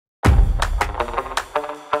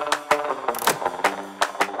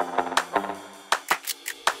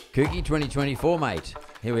Kouky 2024, mate.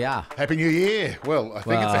 Here we are. Happy New Year. Well, I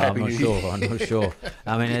think it's a Happy New Year. I'm not sure.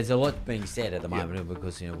 I mean, there's a lot being said at the moment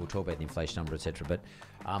because, we'll talk about the inflation number, etc. But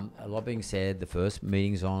a lot being said. The first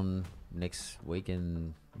meeting's on next week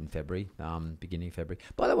in February, beginning of February.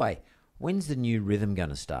 By the way, when's the new rhythm going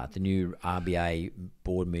to start? The new RBA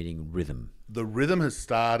board meeting rhythm? The rhythm has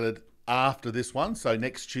started after this one. So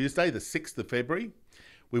next Tuesday, the 6th of February.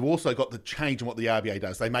 We've also got the change in what the RBA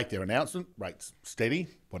does. They make their announcement, rates steady,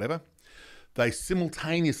 whatever. They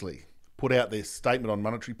simultaneously put out their statement on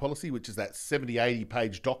monetary policy, which is that 70,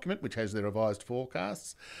 80-page document, which has their revised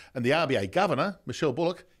forecasts. And the RBA governor, Michelle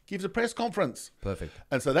Bullock, gives a press conference. Perfect.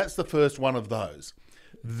 And so that's the first one of those.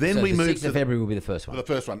 Then so we move 6th of February will be the first one. The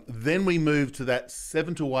first one. Then we move to that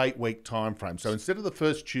 7 to 8 week time frame. So instead of the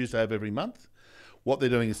first Tuesday of every month, what they're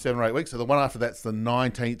doing is 7 or 8 weeks. So the one after that's the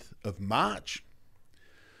 19th of March.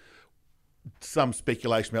 Some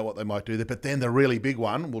speculation about what they might do there, but then the really big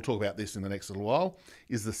one, we'll talk about this in the next little while,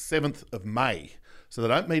 is the 7th of May. So they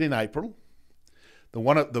don't meet in April.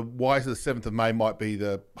 Why is the 7th of May might be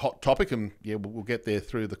the hot topic, and we'll get there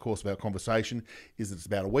through the course of our conversation, is it's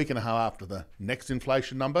about a week and a half after the next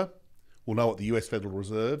inflation number. We'll know what the US Federal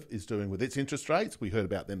Reserve is doing with its interest rates. We heard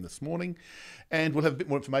about them this morning. And we'll have a bit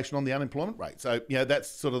more information on the unemployment rate. So, that's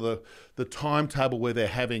sort of the timetable where they're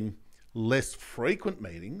having less frequent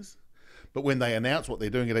meetings. But when they announce what they're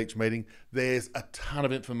doing at each meeting, there's a ton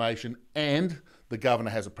of information and the governor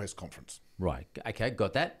has a press conference. Right. Okay,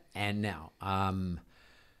 got that. And now,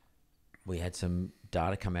 we had some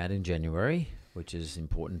data come out in January, which is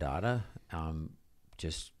important data.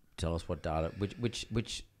 Just tell us what data,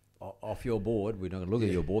 which off your board, we're not going to look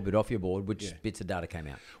at your board, but off your board, which bits of data came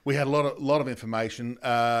out? We had a lot of information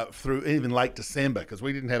through even late December because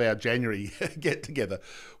we didn't have our January get together.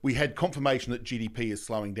 We had confirmation that GDP is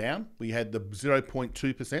slowing down. We had the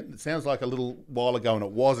 0.2%. It sounds like a little while ago, and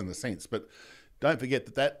it was in a sense, but don't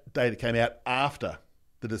forget that data came out after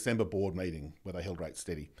the December board meeting where they held rates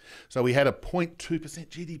steady. So we had a 0.2%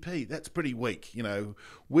 GDP. That's pretty weak.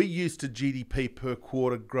 We're used to GDP per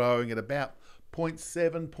quarter growing at about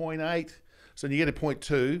 0.7, 0.8. So when you get a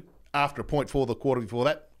 0.2 after a 0.4 the quarter before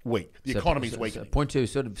that, weak. The economy's weakening. So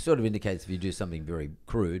 0.2 sort of indicates if you do something very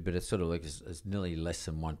crude, but it's sort of like it's nearly less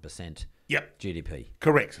than 1% GDP.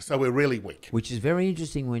 Correct. So we're really weak. Which is very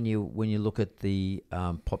interesting when you look at the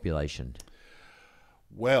population.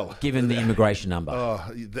 Well, given the immigration number,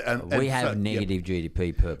 we have negative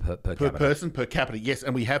GDP per capita. Person, per capita, yes,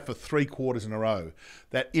 and we have for 3 quarters in a row.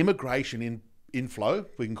 That immigration inflow,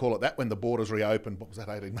 we can call it that, when the borders reopened, what was that,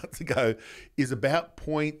 18 months ago, is about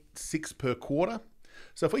 0.6 per quarter.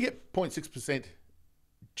 So if we get 0.6%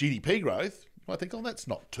 GDP growth, I think, that's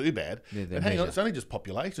not too bad. But hang on, it's only just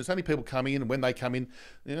population. It's only people coming in, and when they come in,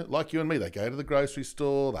 like you and me, they go to the grocery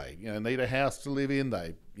store, they need a house to live in,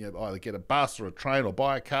 they either get a bus or a train or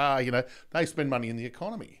buy a car, they spend money in the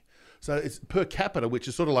economy. So it's per capita, which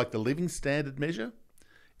is sort of like the living standard measure,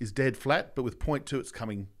 is dead flat, but with 0.2 it's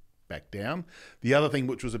coming back down. The other thing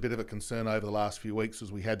which was a bit of a concern over the last few weeks was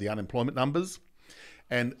we had the unemployment numbers.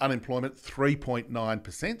 And unemployment,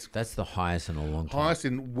 3.9%. That's the highest in a long time. Highest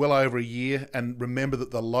in well over a year. And remember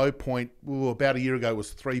that the low point about a year ago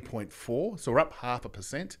was 3.4. So we're up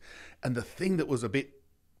 0.5%. And the thing that was a bit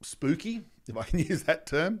spooky, if I can use that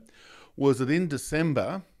term, was that in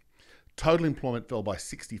December, total employment fell by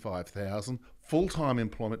 65,000. Full-time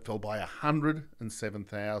employment fell by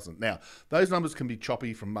 107,000. Now, those numbers can be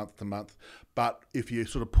choppy from month to month. But if you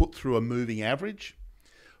sort of put through a moving average,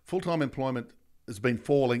 full-time employment has been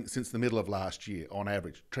falling since the middle of last year on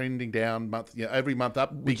average, trending down every month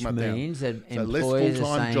up, big month down. Which means that so employers less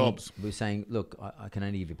full-time jobs. We're saying, look, I can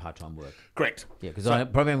only give you part-time work. Correct. Yeah, because I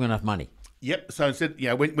probably haven't got enough money. Yep. So instead,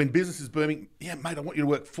 when business is booming, mate, I want you to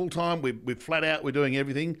work full-time. We're flat out. We're doing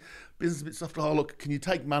everything. Business is a bit soft. Oh, look, can you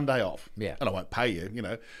take Monday off? Yeah. And I won't pay you, Can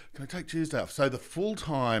I take Tuesday off? So the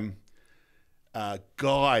full-time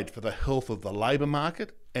guide for the health of the labour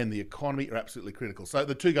market and the economy are absolutely critical. So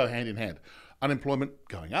the two go hand in hand. Unemployment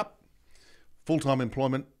going up, full-time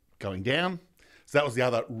employment going down. So that was the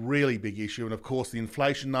other really big issue. And of course, the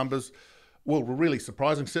inflation numbers, were really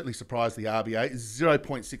surprising, certainly surprised the RBA,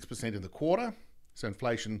 0.6% in the quarter. So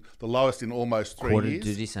inflation, the lowest in almost 3 years. Quarter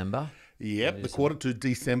to December? Yep, the quarter to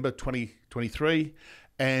December 2023.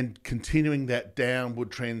 And continuing that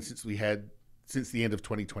downward trend since the end of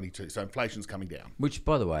 2022. So inflation's coming down. Which,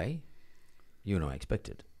 by the way, you and I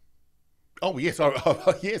expected. Oh, yes.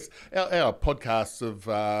 Yes. Our podcasts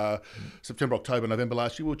of September, October, November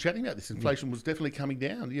last year, we were chatting about this. Inflation was definitely coming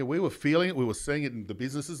down. Yeah, we were feeling it. We were seeing it in the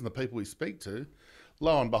businesses and the people we speak to.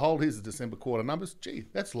 Lo and behold, here's the December quarter numbers. Gee,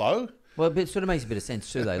 that's low. Well, it sort of makes a bit of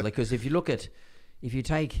sense too, though, because if you look at if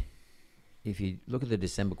you look at the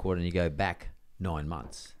December quarter and you go back 9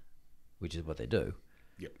 months, which is what they do,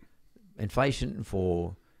 Yep. inflation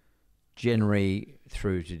for January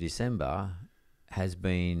through to December has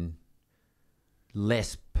been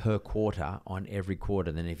less per quarter on every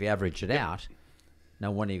quarter than if you average it out.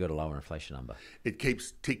 No wonder you got a lower inflation number. It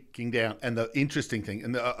keeps ticking down. And the interesting thing,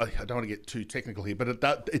 and I don't want to get too technical here, but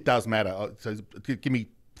it does matter. So give me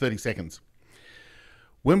 30 seconds.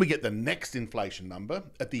 When we get the next inflation number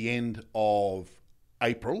at the end of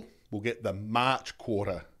April, we'll get the March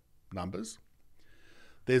quarter numbers.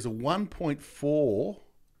 There's a 1.4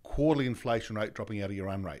 quarterly inflation rate dropping out of your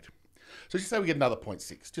run rate. So just say we get another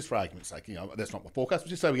 0.6, just for argument's sake, that's not my forecast, but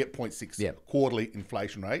just say we get 0.6 quarterly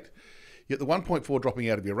inflation rate. You get the 1.4 dropping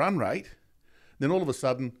out of your run rate, then all of a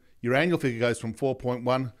sudden your annual figure goes from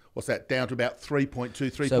 4.1, what's that, down to about 3.2,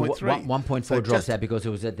 3.3. So 1.4 drops out because it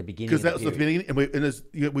was at the beginning. Because that was the beginning, and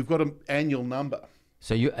we've got an annual number.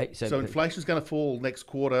 So inflation's going to fall next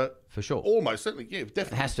quarter for sure. Almost certainly, yeah,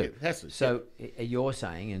 definitely. It has to. So you're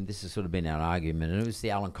saying, and this has sort of been our argument, and it was the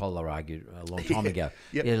Alan Kohler argument a long time ago.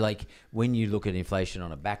 Yep. Like when you look at inflation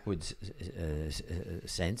on a backwards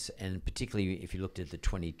sense, and particularly if you looked at the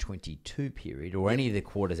 2022 period or any of the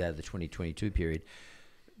quarters out of the 2022 period,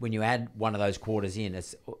 when you add one of those quarters in,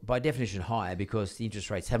 it's by definition higher because the interest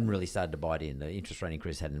rates haven't really started to bite in. The interest rate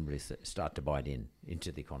increase hadn't really started to bite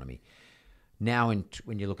into the economy. Now,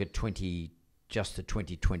 when you look at just the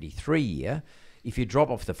 2023 year, if you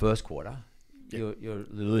drop off the first quarter, you're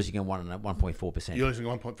losing a 1.4%. You're losing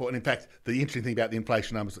 1.4%. And in fact, the interesting thing about the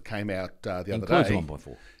inflation numbers that came out the other day... Includes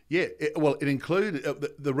 1.4%. Yeah, it included...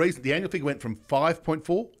 the reason the annual figure went from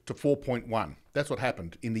 5.4 to 4.1. That's what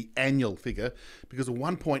happened in the annual figure because a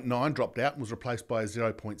 1.9 dropped out and was replaced by a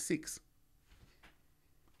 0.6.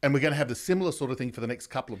 And we're going to have the similar sort of thing for the next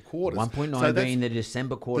couple of quarters. 1.9 being the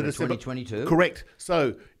December quarter of 2022. Correct.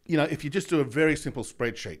 So, if you just do a very simple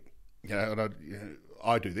spreadsheet,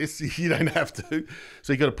 I do this, you don't have to.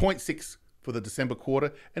 So you've got a 0.6 for the December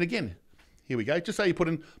quarter. And again, here we go. Just say you put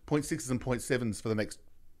in 0.6s and 0.7s for the next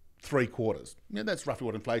 3 quarters. That's roughly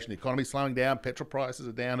what inflation, the economy's slowing down, petrol prices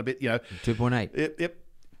are down a bit, 2.8. Yep.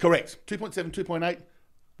 Correct. 2.7, 2.8.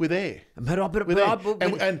 We're there.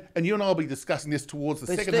 And you and I will be discussing this towards the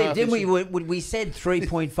second half. Didn't we said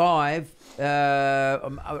 3.5,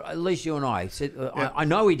 at least you and I said, I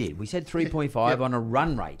know we did. We said 3.5 on a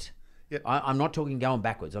run rate. Yep. I'm not talking going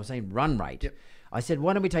backwards. I'm saying run rate. Yep. I said,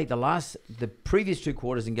 why don't we take the previous 2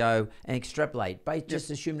 quarters and go and extrapolate, just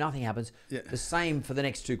assume nothing happens, the same for the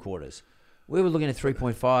next 2 quarters. We were looking at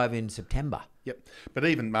 3.5 in September. Yep. But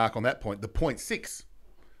even, Mark, on that point, the 0.6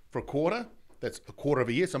 for a quarter... That's a quarter of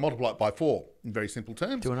a year, so multiply it by 4 in very simple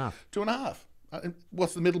terms. 2.5. 2.5.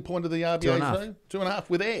 What's the middle point of the RBA? 2.5. 2.5.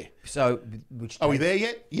 We're there. So, are we there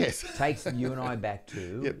yet? Yes. Takes you and I back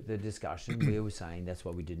to the discussion. We were saying that's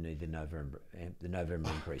why we didn't need the November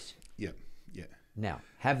increase. Yeah. Now,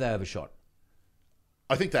 have they overshot?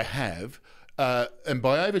 I think they have. And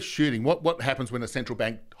by overshooting, what happens when a central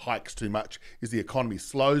bank hikes too much is the economy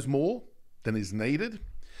slows more than is needed.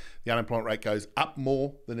 The unemployment rate goes up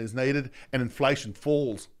more than is needed, and inflation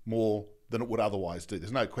falls more than it would otherwise do.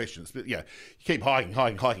 There's no question. But you keep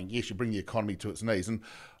hiking. Yes, you bring the economy to its knees. And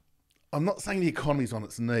I'm not saying the economy's on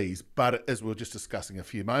its knees, but as we were just discussing a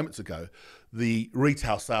few moments ago, the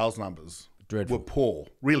retail sales numbers were poor,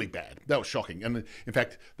 really bad. That was shocking. And in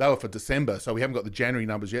fact, they were for December, so we haven't got the January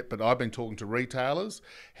numbers yet, but I've been talking to retailers.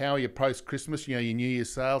 How are you post-Christmas? Your New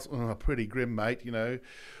Year's sales? Oh, pretty grim, mate,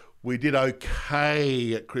 We did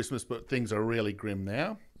okay at Christmas, but things are really grim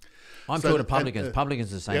now. I'm talking to publicans.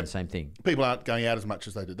 Publicans are saying the same thing. People aren't going out as much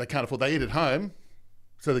as they did. They can't afford. They eat at home,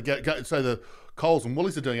 so the Coles and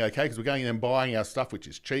Woolies are doing okay because we're going in and buying our stuff, which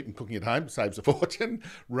is cheap, and cooking at home saves a fortune,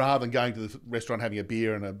 rather than going to the restaurant having a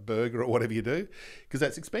beer and a burger or whatever you do, because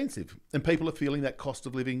that's expensive. And people are feeling that cost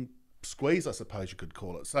of living squeeze, I suppose you could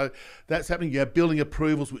call it. So that's happening. Building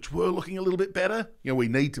approvals, which were looking a little bit better. We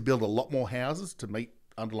need to build a lot more houses to meet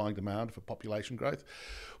underlying demand for population growth.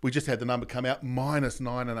 We just had the number come out, minus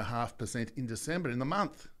 9.5% in December in the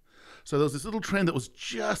month. So there was this little trend that was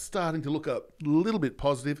just starting to look a little bit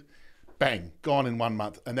positive. Bang, gone in 1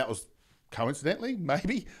 month. And that was coincidentally,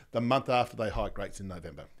 maybe, the month after they hiked rates in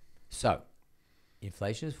November. So,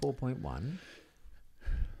 inflation is 4.1.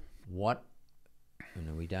 What,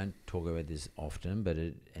 we don't talk about this often, but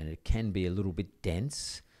it can be a little bit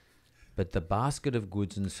dense. But the basket of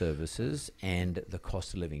goods and services and the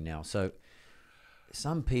cost of living now. So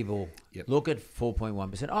some people look at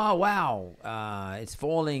 4.1%. Oh, wow, it's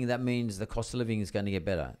falling. That means the cost of living is going to get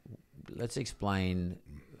better. Let's explain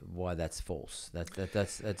why that's false.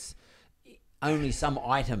 That's only some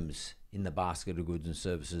items in the basket of goods and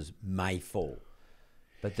services may fall.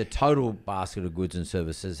 But the total basket of goods and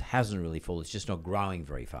services hasn't really fallen. It's just not growing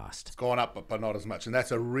very fast. It's gone up, but not as much. And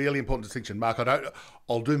that's a really important distinction, Mark.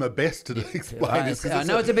 I'll do my best to explain this. I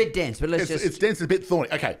know it's a bit dense, but it's dense and a bit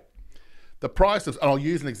thorny. Okay. The price of, and I'll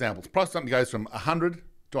use an example. The price of something goes from $100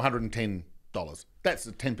 to $110. That's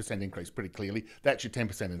a 10% increase, pretty clearly. That's your 10%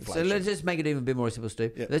 inflation. So let's just make it even a bit more simple,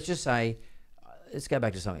 Steve. Yep. Let's just say, let's go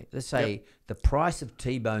back to something. Let's say the price of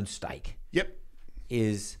T-bone steak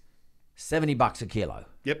is $70 a kilo.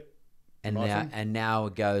 Yep. And now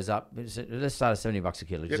it goes up. Let's start at $70 a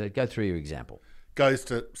kilo. Yep. So go through your example. Goes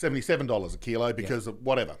to $77 a kilo because of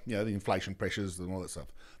whatever, the inflation pressures and all that stuff.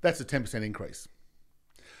 That's a 10% increase.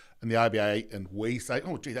 And the RBA and we say,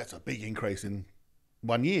 oh, gee, that's a big increase in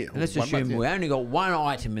 1 year. And let's assume we only got one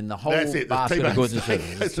item in the whole basket of goods and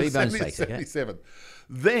services. T-bone steak. 77.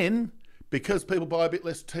 Then, because people buy a bit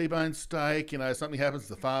less T-bone steak, something happens,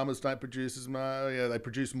 the farmers don't produce as much, they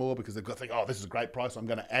produce more because they've got to think, oh, this is a great price, I'm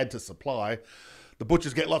going to add to supply. The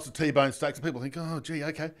butchers get lots of T-bone steaks and people think, oh, gee,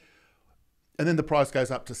 okay. And then the price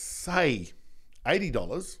goes up to, say,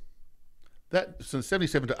 $80. That, from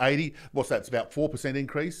 77 to 80, what's that? It's about 4%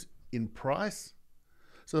 increase in price.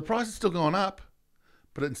 So the price is still going up,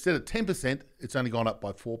 but instead of 10%, it's only gone up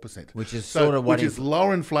by 4%. Which is sort of what which is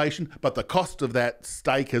lower inflation, but the cost of that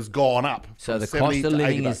steak has gone up. So the cost of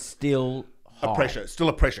living is still high. Still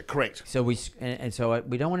a pressure, correct. So we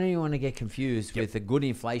don't want anyone to get confused with the good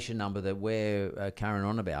inflation number that we're carrying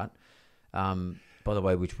on about, by the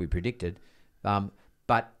way, which we predicted,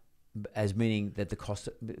 but as meaning that the cost,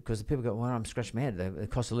 because the people go, well, I'm scratching my head, the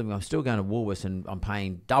cost of living, I'm still going to Woolworths and I'm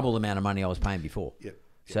paying double the amount of money I was paying before. Yep.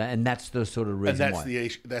 So, and that's the sort of reason and why.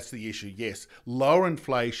 That's the issue, yes. Lower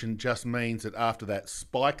inflation just means that after that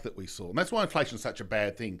spike that we saw, and that's why inflation is such a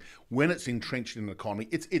bad thing. When it's entrenched in an economy,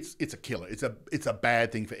 it's a killer. It's a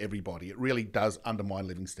bad thing for everybody. It really does undermine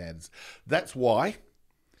living standards. That's why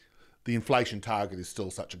the inflation target is still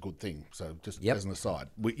such a good thing. So just as an aside,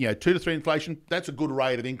 2 to 3 inflation, that's a good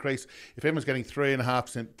rate of increase. If everyone's getting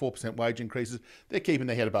 3.5%, 4% wage increases, they're keeping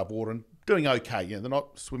their head above water and doing okay. They're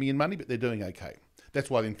not swimming in money, but they're doing okay. That's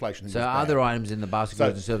why the inflation thing is bad. Other items in the basket of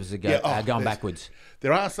goods and services are going backwards.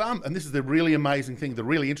 There are some, and this is the really amazing thing, the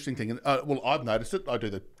really interesting thing. And I've noticed it. I do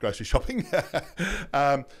the grocery shopping.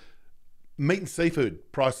 Meat and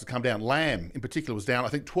seafood prices come down. Lamb, in particular, was down, I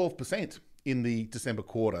think, 12% in the December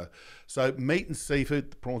quarter. So meat and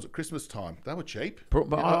seafood, the prawns at Christmas time, they were cheap.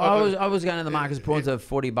 But I was going to the markets. Prawns are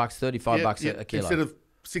 $40, $35 a kilo. Instead of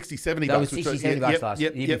 $60, $70. That was $60, $70 last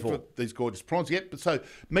year before. For these gorgeous prawns. But so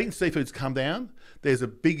meat and seafood's come down. There's a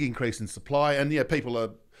big increase in supply, and people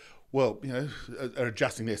are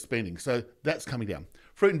adjusting their spending. So that's coming down.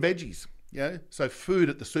 Fruit and veggies. So food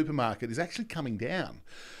at the supermarket is actually coming down.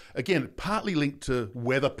 Again, partly linked to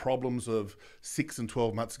weather problems of 6 and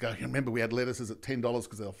 12 months ago. You remember we had lettuces at $10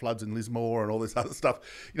 because there were floods in Lismore and all this other stuff.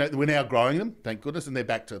 We're now growing them, thank goodness, and they're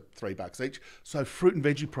back to $3 each. So fruit and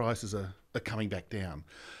veggie prices are coming back down.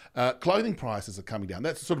 Clothing prices are coming down.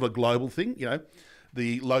 That's sort of a global thing.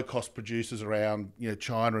 The low-cost producers around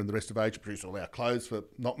China and the rest of Asia produce all our clothes for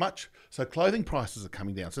not much. So clothing prices are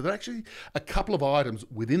coming down. So there are actually a couple of items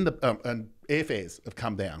within the and airfares have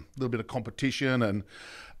come down. A little bit of competition and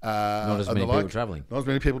not as many people travelling. Not as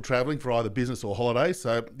many people travelling for either business or holidays.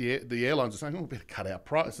 So the airlines are saying, we better cut our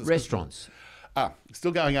prices. Restaurants.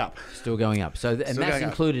 Still going up. Still going up. So that's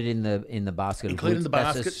included in the basket. Included in the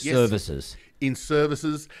basket. That's services. In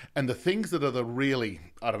services, and the things that are the really,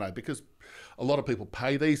 I don't know, because a lot of people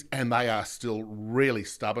pay these and they are still really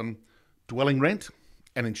stubborn. Dwelling rent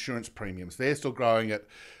and insurance premiums. They're still growing at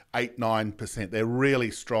 8, 9%. They're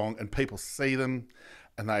really strong and people see them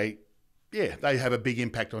and they have a big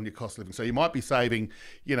impact on your cost of living. So you might be saving,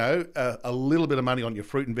 a little bit of money on your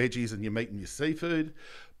fruit and veggies and your meat and your seafood,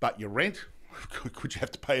 but your rent, which you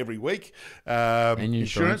have to pay every week, and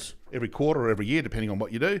insurance every quarter or every year, depending on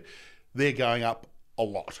what you do, they're going up a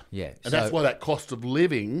lot. Yeah. And that's why that cost of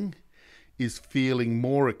living is feeling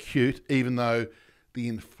more acute, even though the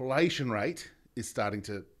inflation rate is starting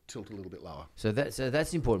to tilt a little bit lower. So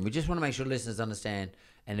that's important. We just want to make sure listeners understand,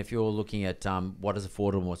 and if you're looking at what is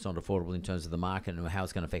affordable and what's not affordable in terms of the market and how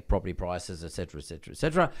it's going to affect property prices, et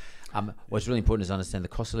cetera, what's really important is to understand the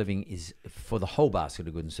cost of living is, for the whole basket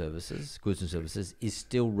of goods and services, is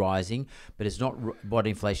still rising, but it's not, what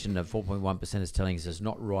inflation of 4.1% is telling us is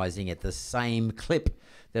not rising at the same clip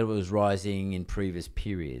that it was rising in previous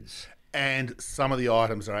periods. and some of the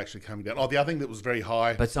items are actually coming down. Oh, the other thing that was very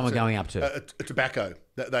high, But some are going up too. Tobacco.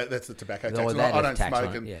 That's the tobacco tax. Oh, that I is don't tax, smoke,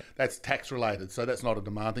 right? and Yeah. that's tax related, so that's not a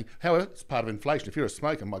demand thing. However, it's part of inflation. If you're a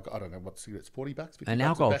smoker, I don't know what cigarettes, $40, $50. And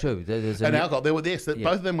alcohol too. And alcohol, there were both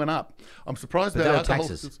of them went up. I'm surprised about alcohol.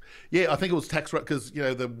 Taxes. Yeah, I think it was tax rate because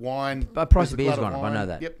the wine. But price of there's a beer's glut gone up. I know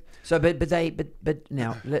that. Yep. So, but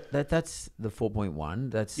now that's the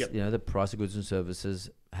 4.1. That's Yep. the price of goods and services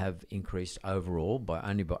have increased overall by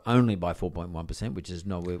only by 4.1%, which is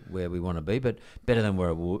not where we want to be, but better than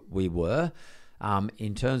where we were.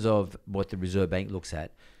 In terms of what the Reserve Bank looks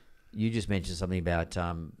at, you just mentioned something about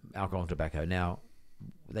alcohol and tobacco. Now,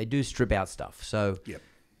 they do strip out stuff. So Yep.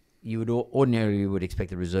 you would ordinarily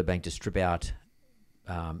expect the Reserve Bank to strip out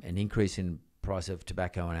an increase in price of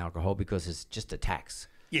tobacco and alcohol because it's just a tax.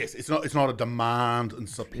 Yes, it's not a demand and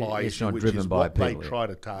supply It's issue, not which driven is by what people. they try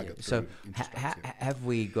to target. Yeah. So through interest rates, have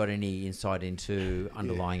we got any insight into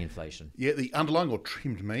underlying inflation? Yeah, the underlying or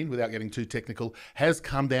trimmed mean, without getting too technical, has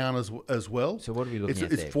come down as well. So what are we looking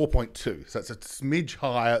at It's there? 4.2, so it's a smidge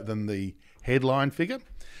higher than the headline figure.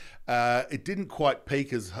 It didn't quite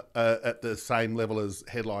peak as at the same level as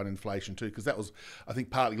headline inflation too, because that was, I think,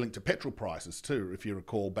 partly linked to petrol prices too, if you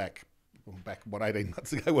recall back 18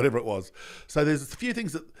 months ago, whatever it was. So there's a few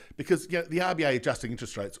things that, because the RBA adjusting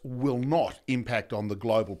interest rates will not impact on the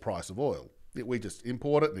global price of oil. We just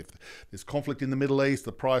import it, and if there's conflict in the Middle East,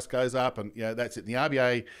 the price goes up, and that's it. And the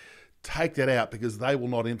RBA take that out because they will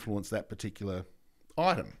not influence that particular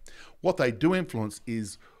item. What they do influence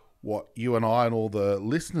is what you and I and all the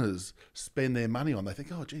listeners spend their money on. They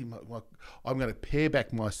think, oh, gee, I'm going to pare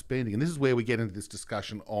back my spending. And this is where we get into this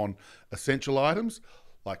discussion on essential items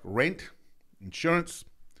like rent, insurance,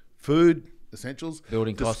 food, essentials.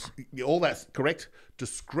 Building costs. All that's correct.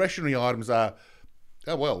 Discretionary items are,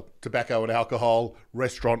 tobacco and alcohol,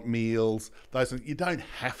 restaurant meals, those things. You don't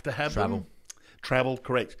have to have them. Travel,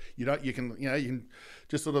 correct. You can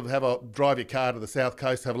just sort of drive your car to the south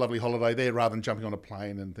coast, have a lovely holiday there rather than jumping on a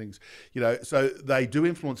plane and things. So they do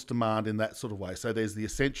influence demand in that sort of way. So there's the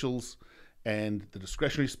essentials and the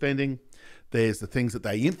discretionary spending. There's the things that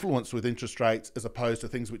they influence with interest rates as opposed to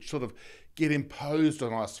things which sort of get imposed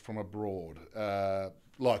on us from abroad,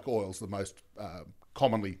 like oil's the most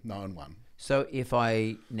commonly known one. So if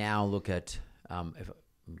I now look at, if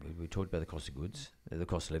we talked about the cost of goods, the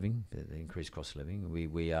cost of living, the increased cost of living.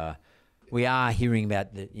 We are hearing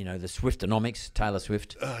about the Swiftonomics, Taylor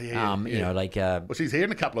Swift. Oh, yeah. Well, she's here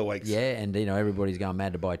in a couple of weeks. Yeah, and everybody's going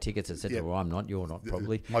mad to buy tickets, etc. Well, I'm not. You're not,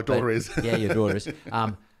 probably. My daughter is. Yeah, your daughter is.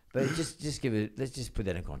 But let's just put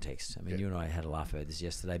that in context. I mean, you and I had a laugh about this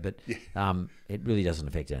yesterday, but it really doesn't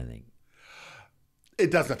affect anything. It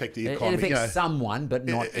doesn't affect the economy. It affects someone, but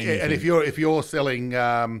not anything. And if you're selling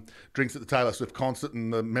drinks at the Taylor Swift concert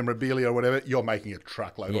and the memorabilia or whatever, you're making a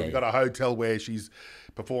truckload. Or you've got a hotel where she's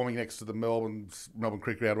performing next to the Melbourne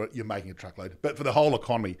Cricket Ground, you're making a truckload. But for the whole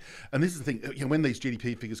economy, and this is the thing, when these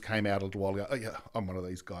GDP figures came out a little while ago, I'm one of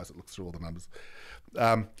these guys that looks through all the numbers.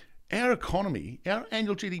 Our economy, our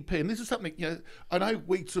annual GDP, and this is something, I know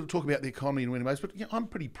we sort of talk about the economy in many ways, but I'm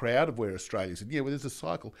pretty proud of where Australia's. And there's a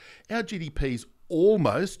cycle. Our GDP's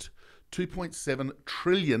almost $2.7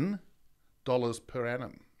 trillion per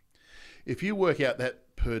annum. If you work out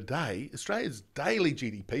that per day, Australia's daily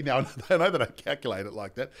GDP, now I know they don't calculate it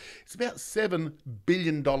like that, it's about $7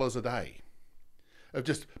 billion a day of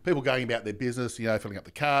just people going about their business, filling up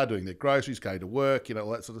the car, doing their groceries, going to work,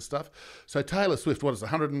 all that sort of stuff. So Taylor Swift, what is it,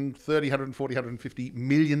 130, 140, $150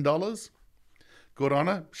 million? Good on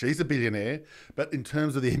her. She's a billionaire. But in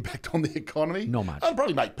terms of the impact on the economy, not much. It'll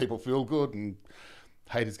probably make people feel good, and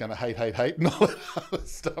haters going to hate, and all that other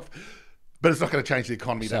stuff. But it's not going to change the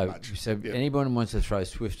economy that much. So anyone who wants to throw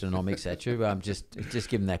Swiftonomics at you, just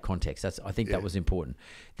give them that context. I think that was important.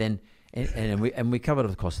 Then, and we covered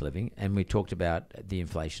the cost of living, and we talked about the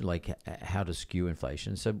inflation, like how to skew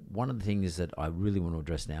inflation. So one of the things that I really want to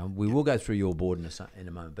address now, we will go through your board in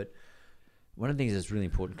a moment, but one of the things that's really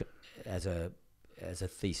important as a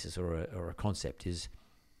thesis or a concept is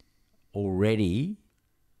already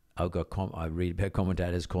I read about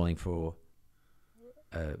commentators calling for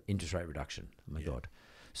interest rate reduction. Oh my God.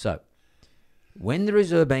 So when the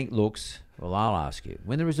Reserve Bank looks, I'll ask you,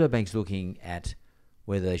 when the Reserve Bank's looking at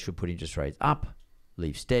whether they should put interest rates up,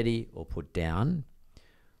 leave steady, or put down,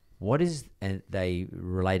 and they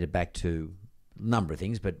relate it back to a number of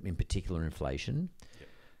things, but in particular inflation.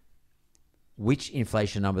 Which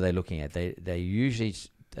inflation number are they looking at? They usually,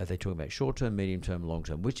 are they talking about short-term, medium-term,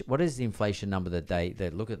 long-term? What is the inflation number that they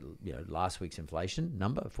look at, last week's inflation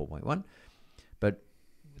number, 4.1, but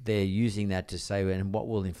they're using that to say, and what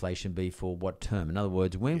will inflation be for what term? In other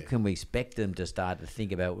words, when can we expect them to start to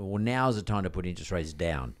think about, well, now's the time to put interest rates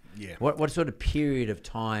down? Yeah. What sort of period of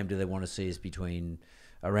time do they want to see us between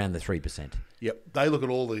around the 3%? Yep. They look at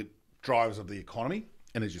all the drivers of the economy.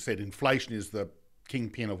 And as you said, inflation is the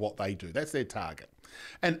kingpin of what they do. That's their target.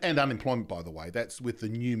 And unemployment, by the way, that's with the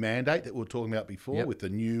new mandate that we were talking about before, with the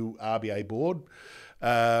new RBA board.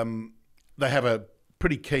 They have a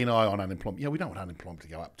pretty keen eye on unemployment. We don't want unemployment to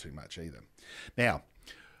go up too much either. Now,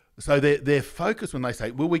 so their focus when they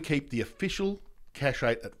say, will we keep the official cash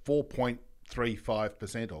rate at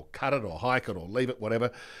 4.35% or cut it or hike it or leave it, whatever,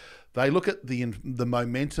 they look at the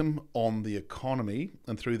momentum on the economy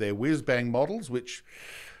and through their whiz-bang models, which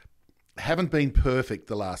haven't been perfect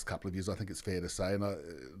the last couple of years, I think it's fair to say, and I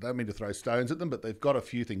don't mean to throw stones at them, but they've got a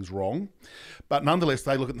few things wrong. But nonetheless,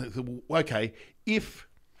 they look at and think, okay, if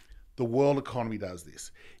the world economy does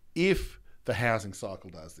this, if the housing cycle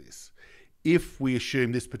does this, if we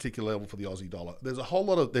assume this particular level for the Aussie dollar, there's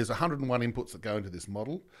 101 inputs that go into this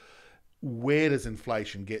model. Where does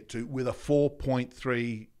inflation get to with a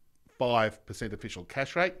 4.35% official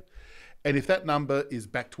cash rate? And if that number is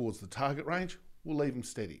back towards the target range, we'll leave them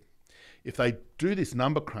steady. If they do this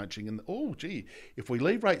number crunching and, if we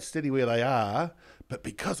leave rates steady where they are, but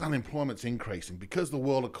because unemployment's increasing, because the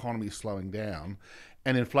world economy is slowing down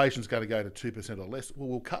and inflation's going to go to 2% or less,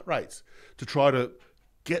 we'll cut rates to try to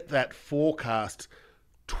get that forecast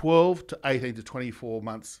 12 to 18 to 24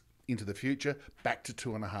 months into the future back to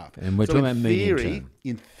 2.5. And we're talking about medium term.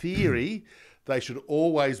 In theory, they should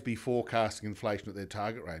always be forecasting inflation at their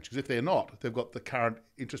target range, because if they're not, they've got the current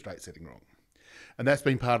interest rate setting wrong. And that's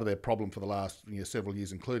been part of their problem for the last several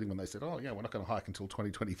years, including when they said, we're not going to hike until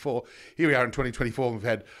 2024. Here we are in 2024, and we've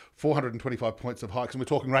had 425 points of hikes, and we're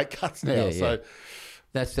talking rate cuts now. So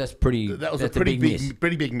that's pretty. That was a pretty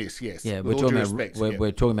big miss. Yes. Yeah, we're talking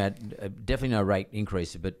about definitely no rate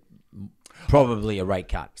increase, but probably a rate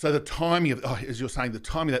cut. So the timing of, as you're saying, the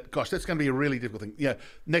timing of that, that's going to be a really difficult thing.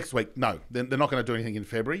 Next week, no, they're not going to do anything in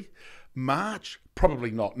February. March,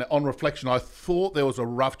 probably not. Now, on reflection, I thought there was a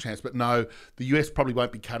rough chance, but no, the US probably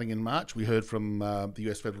won't be cutting in March. We heard from the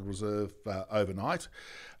US Federal Reserve overnight.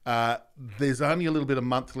 There's only a little bit of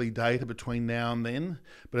monthly data between now and then,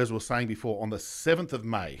 but as we were saying before, on the 7th of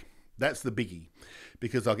May, that's the biggie,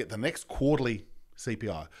 because they'll get the next quarterly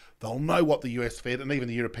CPI. They'll know what the US Fed and even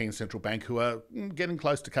the European Central Bank, who are getting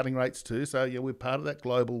close to cutting rates too. So we're part of that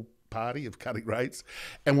global party of cutting rates,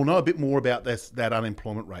 and we'll know a bit more about that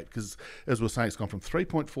unemployment rate, because as we're saying, it's gone from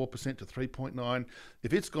 3.4% to 3.9.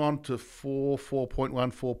 If it's gone to 4.1,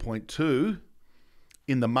 4.2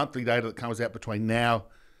 in the monthly data that comes out between now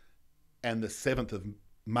and the 7th of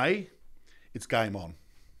May, it's game on.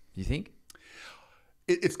 You think?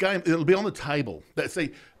 It's game. It'll be on the table. I'll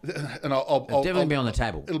definitely be on the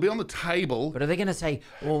table. It'll be on the table. But are they going to say,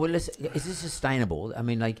 well, is this sustainable? I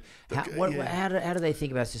mean, how do they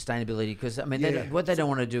think about sustainability? Because what they don't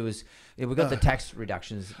want to do is we've got the tax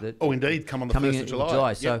reductions that indeed come on the 1st of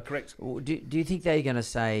July. So correct. Do you think they're going to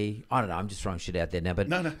say? I don't know. I'm just throwing shit out there now. But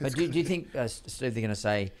no. But do you think, Steve, they're going to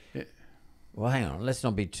say? Yeah. Well, hang on. Let's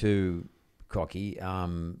not be too cocky.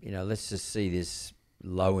 Let's just see this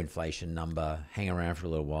low inflation number hang around for a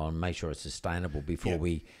little while and make sure it's sustainable before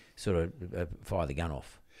we sort of fire the gun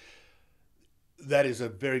off. That is a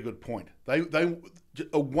very good point. They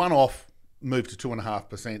a one-off move to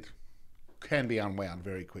 2.5% can be unwound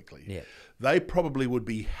very quickly. Yeah. They probably would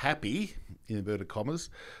be happy, in inverted commas,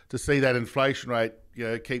 to see that inflation rate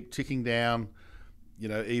keep ticking down,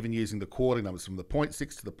 even using the quarterly numbers from the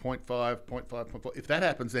 0.6 to the 0.5, 0.5, 0.4. If that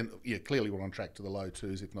happens, then clearly we're on track to the low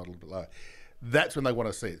twos, if not a little bit lower. That's when they want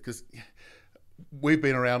to see it, because we've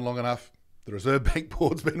been around long enough, the Reserve Bank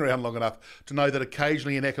Board's been around long enough to know that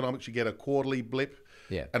occasionally in economics you get a quarterly blip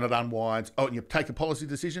and it unwinds. And you take a policy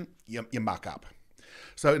decision, you muck up.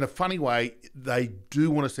 So in a funny way, they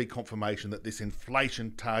do want to see confirmation that this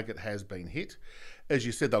inflation target has been hit. As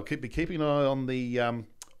you said, they'll be keeping an eye on the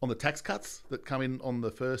tax cuts that come in on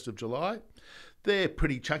the 1st of July. They're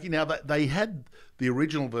pretty chunky. Now, they had the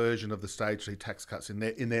original version of the stage 3 tax cuts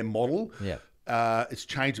in their model. Yeah. It's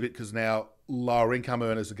changed a bit because now lower income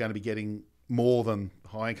earners are going to be getting more than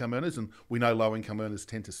high income earners, and we know low income earners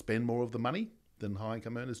tend to spend more of the money than high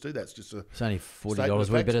income earners do. That's just it's only $40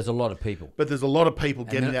 a week, but there's a lot of people. But there's a lot of people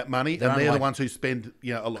getting that money, and they're the ones who spend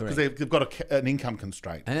a lot, because they've got an income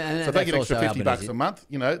constraint. So if they get extra $50 a month,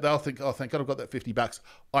 they'll think, oh, thank God I've got that $50.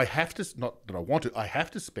 I have to, not that I want to, I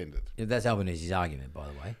have to spend it. Yeah, that's Albanese's argument, by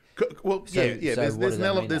the way. Well, there's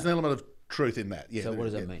an element of truth in that. Yeah. So what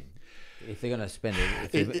does that mean? If they're going to spend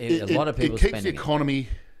it, a lot of people it keeps the economy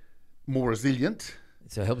more resilient.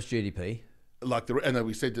 So it helps GDP. and then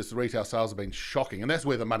we said this, the retail sales have been shocking, and that's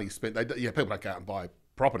where the money's spent. People don't go out and buy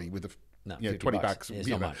property with the 20 bucks. Yeah, it's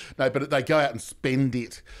not much. No, but they go out and spend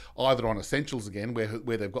it either on essentials again,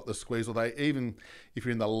 where they've got the squeeze, or they even, if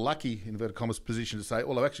you're in the lucky inverted commas position to say,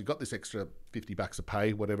 well, I've actually got this extra $50 a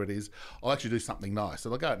pay, whatever it is, I'll actually do something nice. So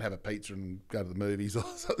they'll go out and have a pizza and go to the movies or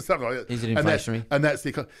something like that. Is it inflationary? And that's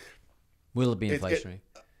the. Will it be inflationary?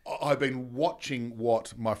 I've been watching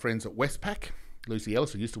what my friends at Westpac, Lucy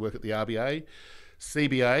Ellis, who used to work at the RBA,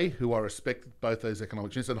 CBA, who I respect, both those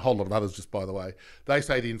economic journalists, and a whole lot of others, just by the way, they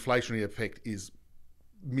say the inflationary effect is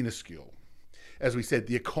minuscule. As we said,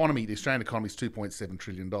 the Australian economy is $2.7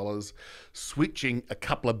 trillion, switching a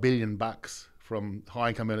couple of $billion from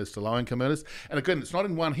high-income earners to low-income earners. And again, it's not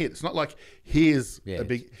in one hit. It's not like here's a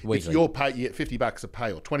big... It's your pay, you get $50 a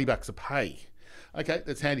pay or $20 a pay. Okay,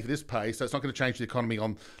 that's handy for this pay, so it's not going to change the economy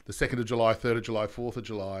on the 2nd of July, 3rd of July, 4th of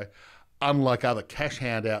July, unlike other cash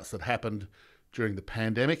handouts that happened during the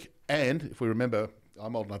pandemic. And if we remember,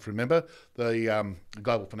 I'm old enough to remember, the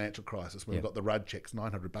global financial crisis when we got the RUD checks,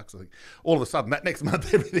 $900 I think. All of a sudden, that next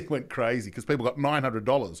month, everything went crazy because people got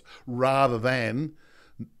 $900 rather than,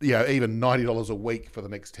 even $90 a week for the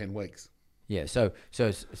next 10 weeks. Yeah, so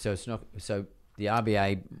it's not, so the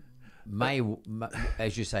RBA may,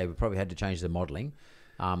 as you say, we probably had to change the modelling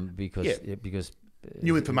because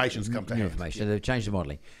new information's come to hand. New information. So they've changed the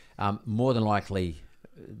modelling. More than likely,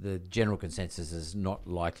 the general consensus is not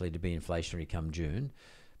likely to be inflationary come June,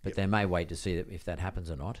 but they may wait to see if that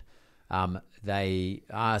happens or not. They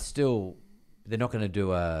are still. They're not going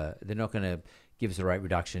to give us a rate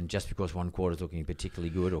reduction just because one quarter is looking particularly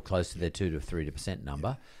good or close to their 2 to 3%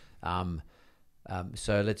 number.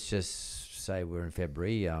 So let's just say we're in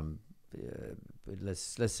February.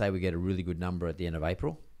 Let's say we get a really good number at the end of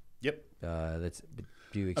April. Yep.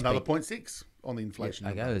 Do you expect another 0.6 on the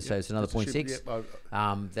inflation? Yeah, okay, so it's another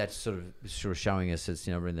 0.6. That's sort of showing us it's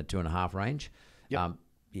we're in the 2.5 range. Yep.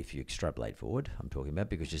 If you extrapolate forward, I'm talking about,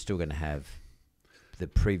 because you're still going to have the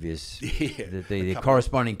previous the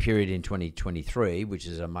corresponding period in 2023, which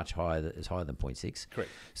is higher than 0.6. Correct.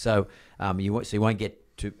 So you won't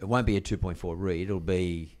get to, it won't be a 2.4 read. It'll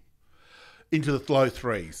be into the low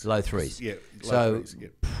threes. Low threes. Yeah.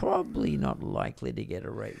 Probably not likely to get a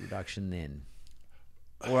rate reduction then.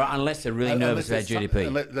 Or unless they're really nervous about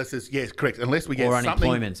GDP. Yes, correct. Unless we get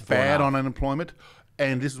something bad on unemployment.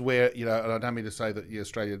 And this is where, and I don't mean to say that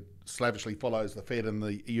Australia slavishly follows the Fed and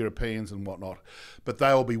the Europeans and whatnot, but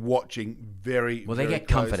they'll be watching very, well, they get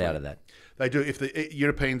comfort out of that. They do. If the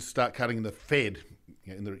Europeans start cutting, the Fed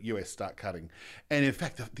in the US start cutting. And in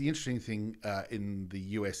fact, the interesting thing in the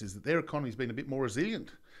US is that their economy's been a bit more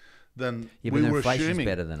resilient than we were inflation's assuming.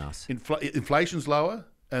 Better than us. Inflation's lower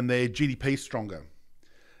and their GDP's stronger.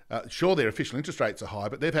 Sure, their official interest rates are high,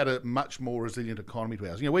 but they've had a much more resilient economy to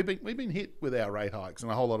ours. We've been hit with our rate hikes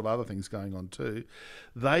and a whole lot of other things going on too.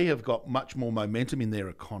 They have got much more momentum in their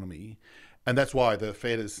economy, and that's why the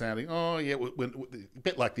Fed is sounding, a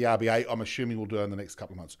bit like the RBA, I'm assuming we'll do in the next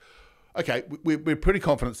couple of months. Okay, we're pretty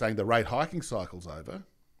confident saying the rate hiking cycle's over.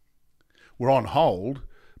 We're on hold,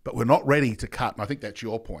 but we're not ready to cut. And I think that's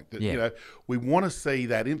your point. That, we want to see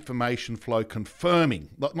that information flow confirming,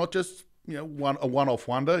 not just a one-off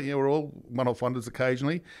wonder. We're all one-off wonders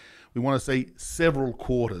occasionally. We want to see several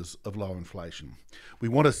quarters of low inflation. We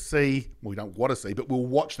want to see, we don't want to see, but we'll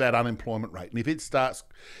watch that unemployment rate. And if it starts,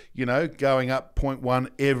 going up 0.1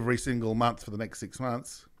 every single month for the next 6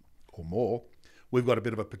 months or more, we've got a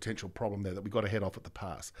bit of a potential problem there that we've got to head off at the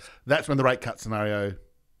pass. That's when the rate cut scenario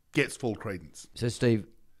gets full credence. So, Steve,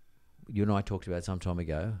 you and I talked about some time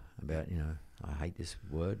ago about, I hate this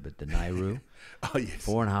word, but the Nehru. Oh, yes.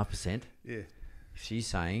 4.5%. Yeah. She's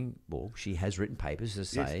saying, she has written papers to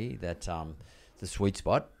say that the sweet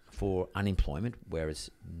spot for unemployment, where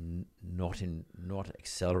it's not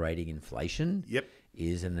accelerating inflation,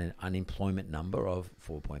 is an unemployment number of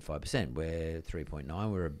 4.5%. We're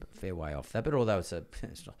 3.9. We're a fair way off that. But although it's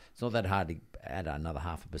not that hard to add another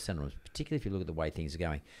 0.5% on it, particularly if you look at the way things are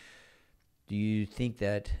going. Do you think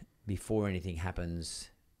that before anything happens,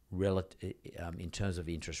 in terms of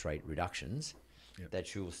interest rate reductions,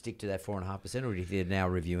 that you'll stick to that 4.5%, or do you think they're now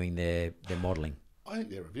reviewing their modelling? I think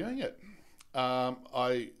they're reviewing it.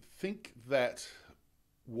 I think that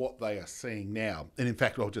what they are seeing now, and in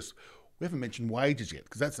fact, we haven't mentioned wages yet,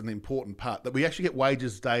 because that's an important part, that we actually get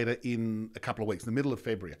wages data in a couple of weeks, in the middle of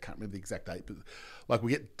February. I can't remember the exact date, but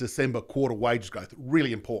we get December quarter wages growth,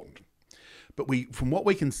 really important. But from what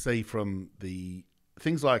we can see from the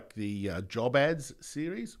things like the job ads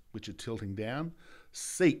series, which are tilting down,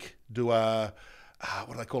 Seek do what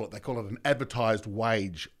do they call it? They call it an advertised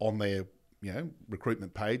wage on their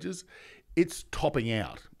recruitment pages. it's topping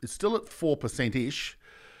out. It's still at 4%-ish,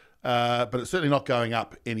 but it's certainly not going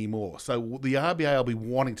up anymore. So the RBA will be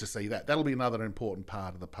wanting to see that. That'll be another important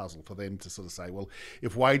part of the puzzle for them to sort of say, well,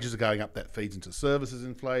 if wages are going up, that feeds into services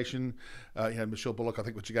inflation. Michelle Bullock, I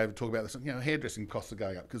think what you gave a talk about this, hairdressing costs are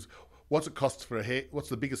going up because what's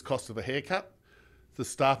the biggest cost of a haircut? The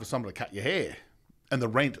staff of someone to cut your hair and the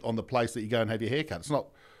rent on the place that you go and have your haircut. It's not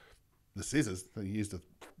the scissors that you used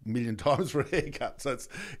 1,000,000 times for a haircut. So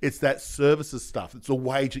it's that services stuff. It's the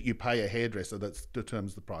wage that you pay a hairdresser that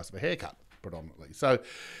determines the price of a haircut predominantly. So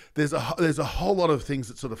there's a whole lot of things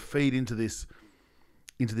that sort of feed into this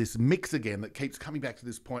mix again that keeps coming back to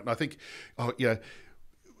this point. And I think,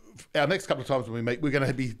 our next couple of times when we meet, we're going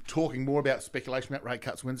to be talking more about speculation about rate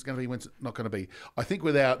cuts, when it's going to be, when it's not going to be. I think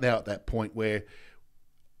we're now at that point where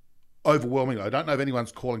overwhelmingly, I don't know if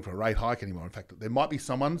anyone's calling for a rate hike anymore. In fact, there might be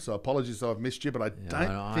someone, so apologies if I've missed you, but I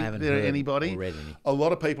don't think there are anybody. A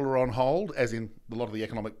lot of people are on hold, as in a lot of the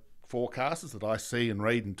economic forecasters that I see and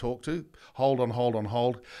read and talk to. Hold on, hold on,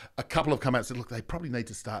 hold. A couple have come out and said, look, they probably need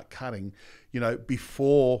to start cutting,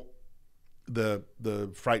 before the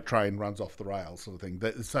freight train runs off the rails, sort of thing.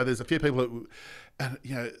 So there's a few people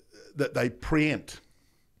that they preempt.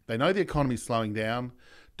 They know the economy's slowing down.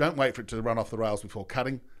 Don't wait for it to run off the rails before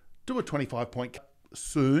cutting. Do a 25-point cut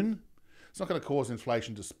soon. It's not going to cause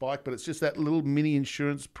inflation to spike, but it's just that little mini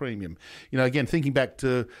insurance premium. Again, thinking back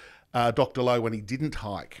to Dr. Lowe when he didn't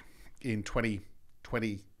hike in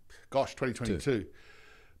 2022,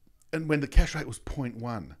 and when the cash rate was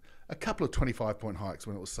 0.1, a couple of 25-point hikes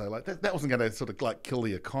when it was so low, that wasn't going to sort of like kill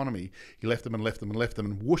the economy. He left them and left them and left them,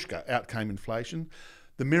 and whooshka, out came inflation.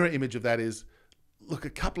 The mirror image of that is, look, a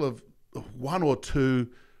couple of one or two,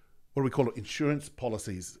 what do we call it, insurance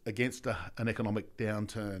policies against an economic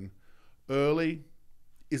downturn early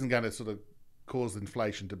isn't going to sort of cause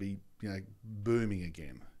inflation to be booming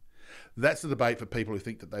again. That's the debate for people who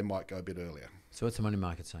think that they might go a bit earlier. So what's the money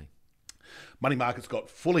market saying? Money market's got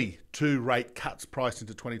fully 2 rate cuts priced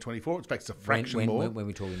into 2024. In fact, it's a fraction more. When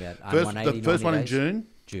we're talking about the first one in June.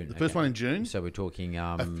 The first one in June. So we're talking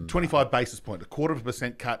 25 basis point,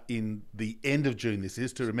 0.25% cut in the end of June. This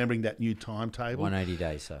is to remembering that new timetable. 180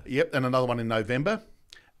 days. So yep, and another one in November,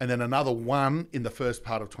 and then another one in the first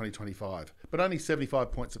part of 2025. But only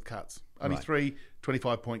 75 points of cuts. Only right. 3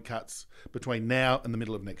 25-point cuts between now and the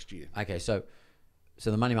middle of next year. Okay, so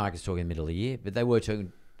the money market's talking middle of the year, but they were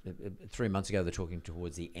talking 3 months ago. They're talking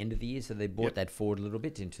towards the end of the year, so they brought that forward a little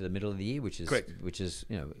bit into the middle of the year, which is correct. Which is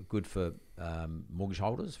good for mortgage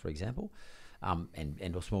holders, for example,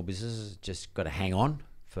 and or small businesses. Just got to hang on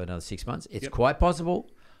for another 6 months. It's quite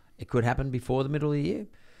possible it could happen before the middle of the year.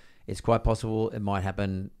 It's quite possible it might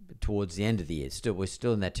happen towards the end of the year. We're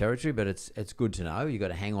still in that territory, but it's good to know. You've got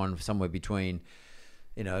to hang on somewhere between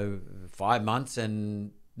 5 months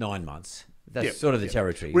and 9 months. That's sort of the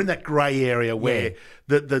territory. We're in that grey area where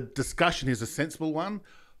the discussion is a sensible one.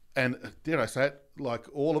 And dare I say it, like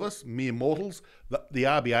all of us, mere mortals, the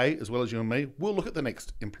RBA, as well as you and me, we'll look at the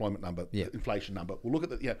next employment number, the inflation number. We'll look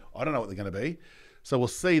at I don't know what they're going to be. So we'll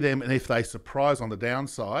see them, and if they surprise on the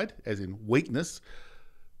downside, as in weakness,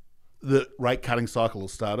 the rate cutting cycle will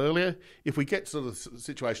start earlier. If we get sort of a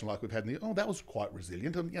situation like we've had that was quite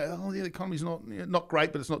resilient, and the economy's not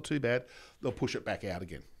great, but it's not too bad, they'll push it back out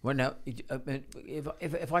again. Well, now,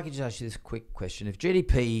 if I could just ask you this quick question: if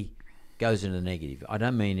GDP goes into the negative, I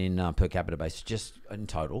don't mean in per capita basis, just in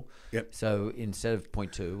total. Yep. So instead of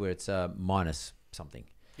 0.2, where it's minus something.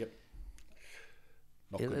 Yep.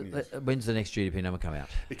 Not good news. When's the next GDP number come out?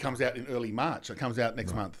 It comes out in early March. It comes out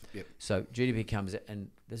next month. Yep. So GDP comes out, and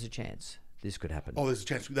there's a chance this could happen. Oh, there's a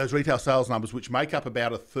chance. Those retail sales numbers, which make up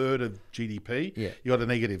about a third of GDP, you got a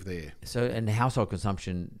negative there. So, and household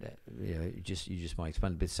consumption, you just might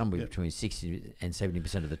explain, but somewhere between 60 and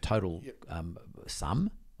 70% of the total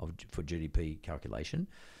sum for GDP calculation.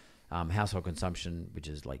 Household consumption, which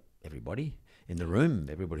is like everybody in the room,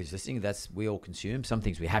 everybody's listening. We all consume. Some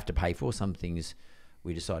things we have to pay for. Some things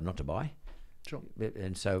we decide not to buy. Sure.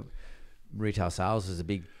 And so retail sales is a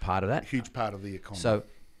big part of that. Huge part of the economy. So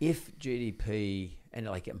if GDP, and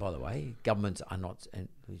by the way, governments are not, and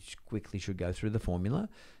we quickly should go through the formula,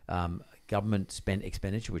 government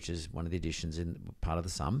expenditure, which is one of the additions in part of the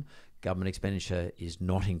sum, government expenditure is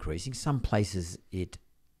not increasing. Some places it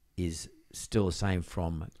is still the same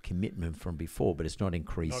from commitment from before, but it's not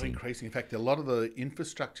increasing. Not increasing. In fact, a lot of the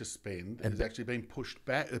infrastructure spend has actually been pushed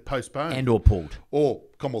back, postponed. And or pulled. Or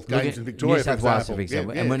Commonwealth Games in Victoria, New South for Wales, example. for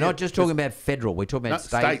example. Yeah, And we're not just talking about federal, we're talking about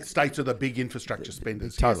state. States are the big infrastructure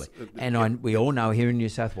spenders. Totally. Yes. And we all know here in New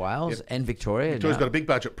South Wales and Victoria. Victoria's got a big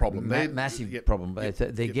budget problem. Massive problem.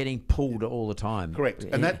 They're getting pulled all the time. Correct.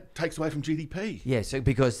 And that takes away from GDP. Yeah, so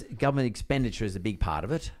because government expenditure is a big part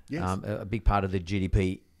of it, Yes. a big part of the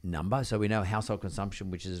GDP number. So we know household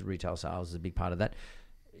consumption, which is retail sales, is a big part of that.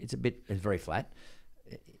 It's very flat,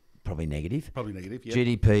 probably negative. Probably negative, yeah.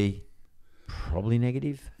 GDP, probably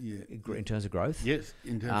negative in terms of growth. Yes,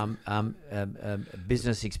 in terms of...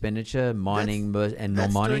 business expenditure, mining and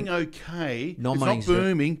non-mining. That's doing okay. Non-mining it's not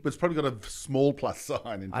booming, but it's probably got a small plus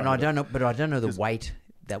sign in front and of I it. don't know, but I don't know the weight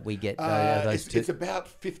that we get. Those it's about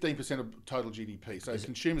 15% of total GDP. So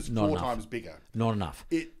consumers not 4 enough. times bigger. Not enough.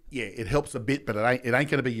 It helps a bit, but it ain't going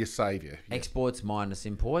to be your saviour. Yeah. Exports minus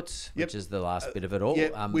imports, which is the last bit of it all.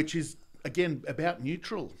 Which is, again, about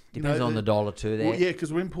neutral. Depends on the dollar too there. Well, yeah,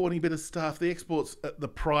 because we're importing a bit of stuff. The exports, the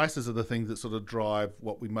prices are the things that sort of drive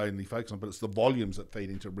what we mainly focus on, but it's the volumes that feed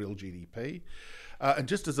into real GDP. And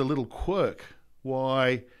just as a little quirk,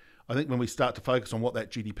 why I think when we start to focus on what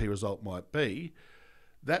that GDP result might be,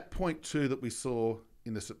 that 0.2 that we saw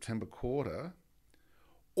in the September quarter,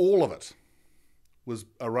 all of it was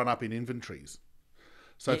a run-up in inventories.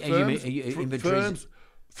 So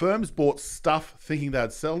firms bought stuff thinking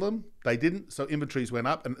they'd sell them. They didn't, so inventories went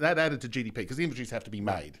up, and that added to GDP because the inventories have to be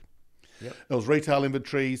made. Yep. There was retail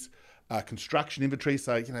inventories, construction inventories,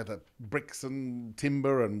 so, the bricks and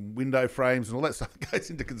timber and window frames and all that stuff that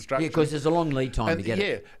goes into construction. Yeah, because there's a long lead time to get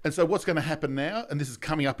it. And so what's going to happen now, and this is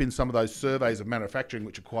coming up in some of those surveys of manufacturing,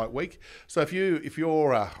 which are quite weak. So if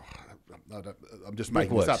you're... I'm just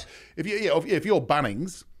making this up. If you're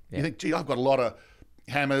Bunnings, you think, gee, I've got a lot of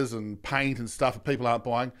hammers and paint and stuff that people aren't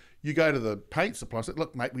buying. You go to the paint supplier and say,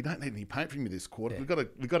 look, mate, we don't need any paint from you this quarter.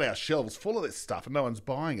 We've got our shelves full of this stuff and no one's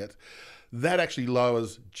buying it. That actually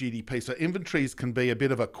lowers GDP. So inventories can be a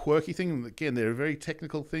bit of a quirky thing. And again, they're a very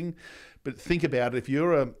technical thing. But think about it. If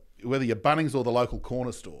you're whether you're Bunnings or the local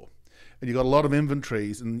corner store, and you've got a lot of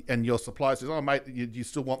inventories, and your supplier says, oh, mate, you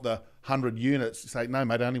still want the 100 units? You say, no,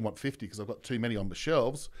 mate, I only want 50 because I've got too many on the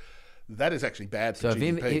shelves. That is actually bad for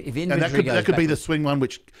GDP. If and that could be the swing one,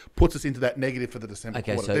 which puts us into that negative for the December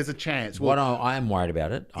quarter. So there's a chance. I am worried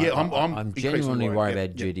about it. Yeah, I'm genuinely worried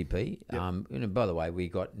about Yep. GDP. Yep. By the way, we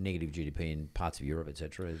got negative GDP in parts of Europe,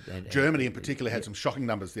 etc. Germany in particular had some shocking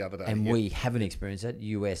numbers the other day. And we haven't experienced that.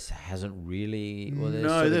 US hasn't really.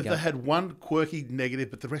 They've had one quirky negative,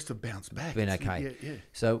 but the rest have bounced back. Been okay. Yeah.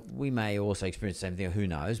 So we may also experience the same thing. Who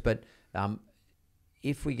knows? But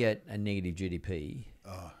if we get a negative GDP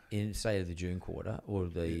in, say, the June quarter or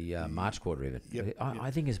the March quarter even,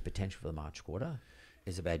 I think there's potential for the March quarter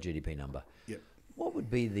is a bad GDP number. Yep. What would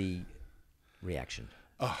be the reaction?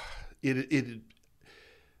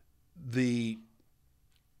 The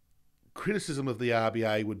criticism of the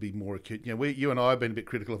RBA would be more acute. You and I have been a bit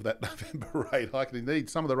critical of that November rate hike, and indeed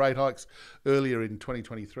some of the rate hikes earlier in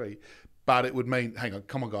 2023. But it would mean, hang on,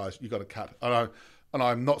 come on, guys, you've got to cut. And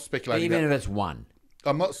I'm not speculating. Even if it's one.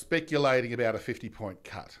 I'm not speculating about a 50-point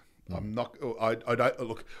cut. I'm not. I don't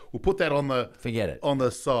look. We'll put that on the on the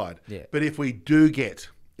side. Yeah. But if we do get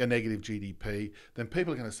a negative GDP, then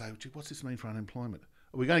people are going to say, "Gee, what's this mean for unemployment?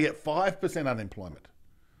 Are we going to get 5% unemployment?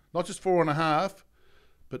 Not just 4.5,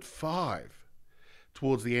 but 5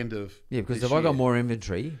 towards the end of because if I got more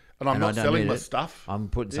inventory and I'm not selling my stuff, I'm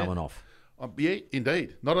putting someone off. Yeah,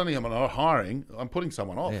 indeed. Not only am I not hiring, I'm putting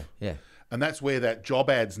someone off. Yeah. And that's where that job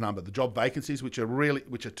ads number, the job vacancies, which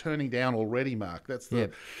are turning down already, Mark. That's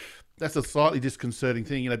a slightly disconcerting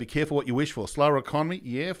thing. Be careful what you wish for. Slower economy,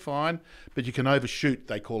 yeah, fine, but you can overshoot.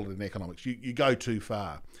 They call it in economics. You go too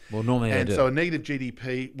far. Well, normally they do. So a negative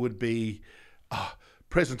GDP would be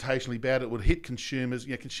presentationally bad. It would hit consumers.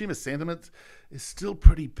 Consumer sentiment is still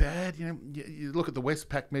pretty bad. You look at the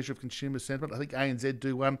Westpac measure of consumer sentiment. I think ANZ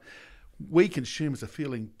do one. We consumers are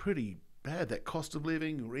feeling pretty bad. That cost of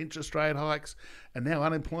living or interest rate hikes, and now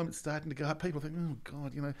unemployment's starting to go up. People think, oh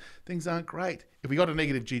God, things aren't great. If we got a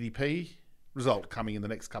negative GDP result coming in the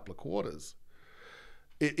next couple of quarters,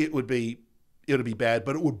 it would be bad,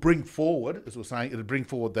 but it would bring forward, as we're saying, it would bring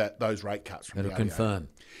forward those rate cuts. From It'll confirm.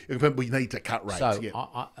 We need to cut rates. So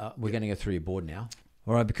we're going to go through your board now.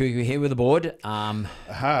 All right, Kouky, here with the board.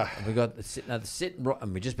 We've got sitting right,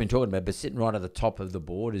 and we've just been talking about, but sitting right at the top of the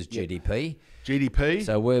board is GDP. GDP.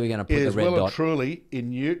 So where are we going to put the red dot? And truly in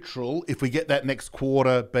neutral. If we get that next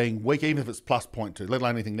quarter being weak, even if it's plus 0.2, let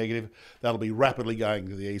alone anything negative, that'll be rapidly going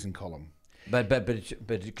to the easing column.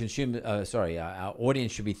 But consumer, our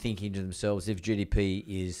audience should be thinking to themselves, if GDP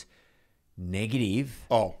is negative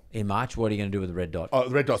in March, what are you going to do with the red dot? Oh,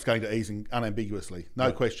 the red dot's going to easing unambiguously.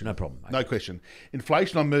 No question. No problem. No question.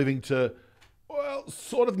 Inflation, I'm moving to, well,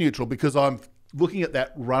 sort of neutral because I'm looking at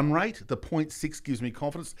that run rate. The 0.6 gives me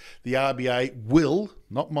confidence. The RBA will,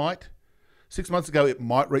 not might. 6 months ago, it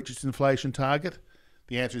might reach its inflation target.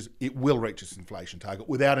 The answer is it will reach its inflation target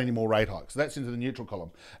without any more rate hikes. So that's into the neutral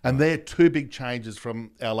column. And they're two big changes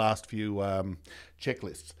from our last few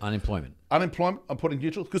checklists. Unemployment, I'm putting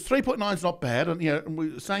neutral because 3.9 is not bad. And, and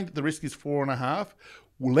we're saying that the risk is 4.5.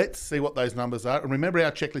 Well, let's see what those numbers are. And remember,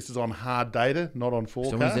 our checklist is on hard data, not on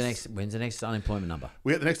forecasts. So when's the next unemployment number?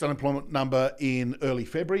 We get the next unemployment number in early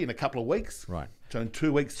February, in a couple of weeks. Right. So in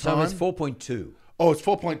 2 weeks' time. So it's 4.2. Oh, it's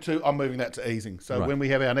 4.2. I'm moving that to easing. So when we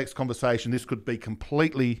have our next conversation, this could be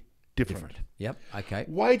completely different. Yep. Okay.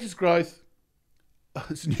 Wages growth,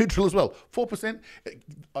 it's neutral as well. 4%.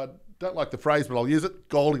 I don't like the phrase, but I'll use it.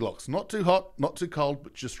 Goldilocks. Not too hot, not too cold,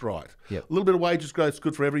 but just right. Yep. A little bit of wages growth is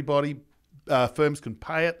good for everybody. Firms can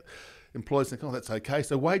pay it. Employers think, oh, that's okay.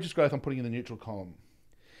 So wages growth, I'm putting in the neutral column.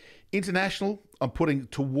 International, I'm putting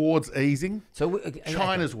towards easing. So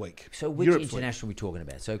China's weak. So which Europe's international are we talking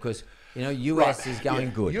about? So because US is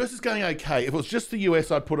going good. US is going okay. If it was just the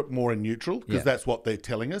US, I'd put it more in neutral because that's what they're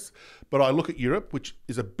telling us. But I look at Europe, which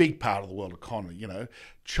is a big part of the world economy.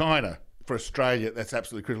 China for Australia, that's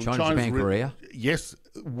absolutely critical. China, Japan, Korea. Yes,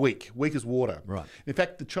 weak as water. Right. In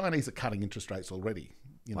fact, the Chinese are cutting interest rates already.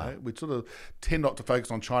 We sort of tend not to focus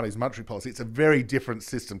on Chinese monetary policy. It's a very different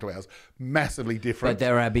system to ours, massively different. But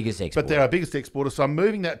they're our biggest exporter. So I'm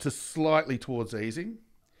moving that to slightly towards easing.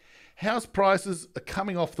 House prices are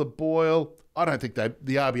coming off the boil. I don't think the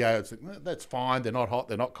RBA would think, that's fine. They're not hot.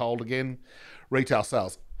 They're not cold again. Retail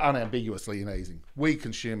sales, unambiguously in easing. We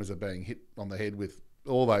consumers are being hit on the head with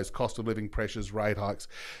all those cost of living pressures, rate hikes,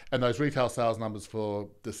 and those retail sales numbers for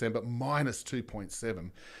December, minus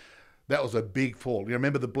 2.7. That was a big fall. You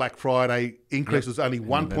remember the Black Friday increase was only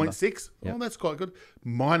 1.6? Well, that's quite good.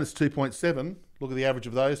 Minus 2.7. Look at the average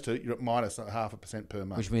of those two. You're at minus 0.5% per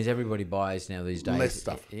month. Which means everybody buys now these days. Less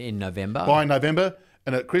stuff. In November. Buy in November.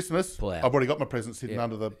 And at Christmas, Pull out. I've already got my presents sitting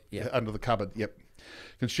under the cupboard. Yep.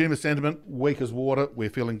 Consumer sentiment, weak as water. We're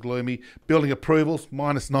feeling gloomy. Building approvals,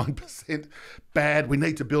 minus 9%. Bad. We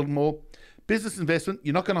need to build more. Business investment,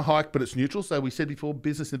 you're not going to hike, but it's neutral. So we said before,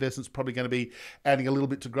 business investment's probably going to be adding a little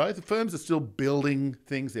bit to growth. The firms are still building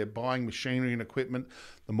things. They're buying machinery and equipment.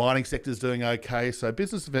 The mining sector's doing okay. So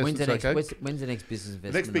business investment's okay. When's the next business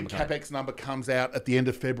investment? The next big CapEx number comes out at the end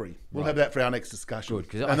of February. We'll have that for our next discussion.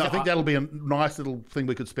 Good. And I think that'll be a nice little thing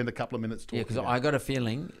we could spend a couple of minutes talking about. Yeah, because I got a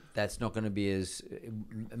feeling that's not going to be as,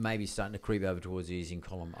 maybe starting to creep over towards the easing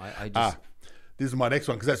column. This is my next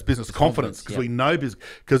one because that's business confidence. Because we know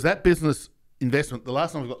because that business investment, the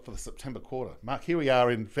last one we got for the September quarter. Mark, here we are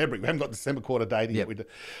in February. We haven't got December quarter data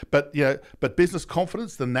yet. But business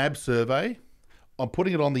confidence, the NAB survey, I'm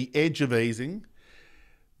putting it on the edge of easing.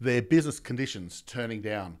 Their business conditions turning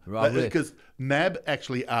down. Right. Because NAB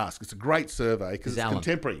actually asks. It's a great survey because it's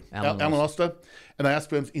contemporary. Alan Oster. And they ask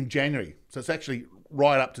firms in January. So it's actually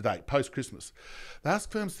right up to date, post-Christmas. They ask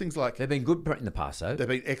firms things like... They've been good in the past, though. They've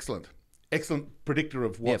been excellent predictor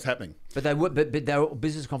of what's happening. But their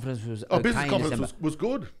business confidence was okay. Business confidence was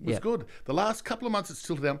good. Good. The last couple of months it's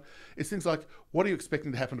tilted down. It's things like, what are you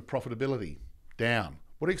expecting to happen to profitability? Down.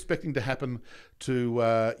 What are you expecting to happen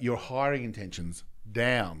to your hiring intentions?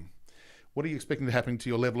 Down. What are you expecting to happen to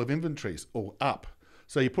your level of inventories? Or up.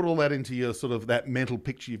 So you put all that into your sort of that mental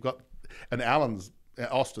picture you've got. And Alan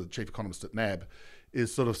Oster, the chief economist at NAB,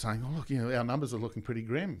 is sort of saying, oh, look, our numbers are looking pretty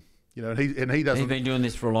grim. And he doesn't. He's been doing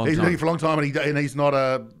this for a long time. He's been doing it for a long time, and he's not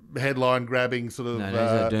a headline grabbing sort of. No, he's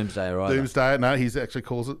a doomsdayer either. Doomsdayer. No, he actually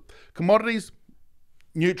calls it commodities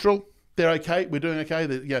neutral. They're okay. We're doing okay.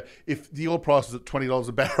 If the oil price is at $20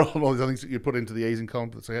 a barrel and all these other things that you put into the easing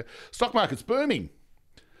column, that's okay. Stock market's booming.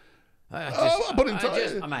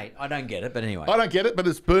 Mate, I don't get it, but anyway. I don't get it, but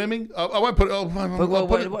it's booming. I won't put it. I'll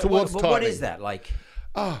put it towards timing. What is that like?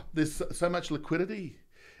 There's so much liquidity.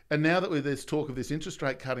 And now that there's talk of this interest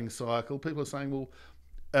rate cutting cycle, people are saying, well,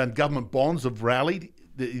 and government bonds have rallied,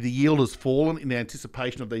 the yield has fallen in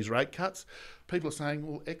anticipation of these rate cuts. People are saying,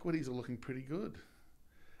 well, equities are looking pretty good.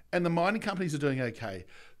 And the mining companies are doing okay.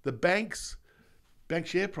 The bank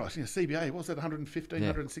share price, CBA, what was that,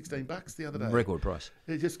 $116 the other day? Record price.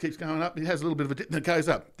 It just keeps going up. It has a little bit of a dip, and it goes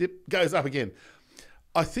up. Dip, goes up again.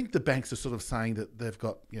 I think the banks are sort of saying that they've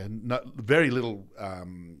got very little...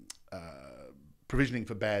 provisioning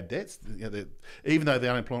for bad debts, even though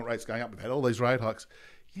the unemployment rate's going up, we've had all these rate hikes.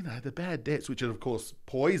 The bad debts, which are of course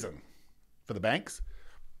poison for the banks,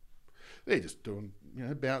 They're just doing,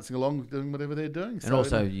 bouncing along, doing whatever they're doing. And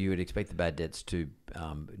also, you would expect the bad debts to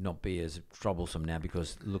not be as troublesome now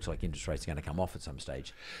because it looks like interest rates are going to come off at some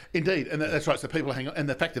stage. Indeed, and that's right. So people are hanging on. And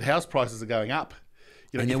the fact that house prices are going up,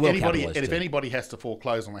 And they're well capitalised if too. anybody has to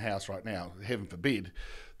foreclose on a house right now, heaven forbid,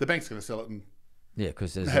 the bank's going to sell it and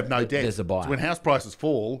because have no debt. There's a buyer. So when house prices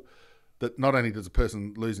fall, that not only does the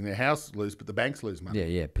person losing their house lose, but the banks lose money.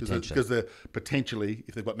 Yeah, potentially. Because they're potentially,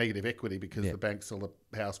 if they've got negative equity, because the banks sell the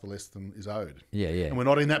house for less than is owed. Yeah. And we're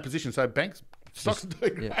not in that position, so banks stocks are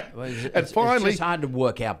doing great. Well, And finally, it's just hard to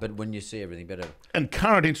work out, but when you see everything better. and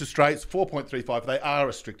current interest rates 4.35, they are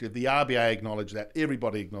restrictive. The RBA acknowledged that.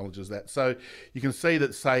 Everybody acknowledges that. So you can see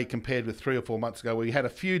that, say, compared with 3 or 4 months ago, where you had a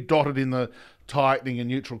few dotted in the tightening and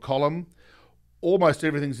neutral column. Almost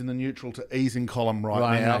everything's in the neutral to easing column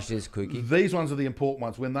right now. Is Kouky. These ones are the important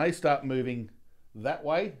ones. When they start moving that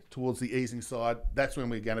way towards the easing side, that's when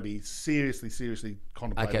we're going to be seriously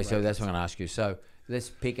contemplating. Okay, so that's what I'm going to ask you. So let's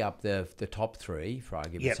pick up the top three for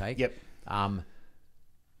argument's sake. Yep.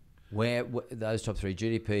 Where those top three: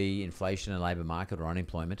 GDP, inflation, and labour market or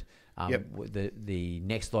unemployment. The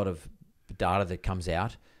next lot of data that comes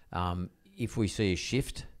out, if we see a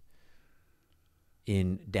shift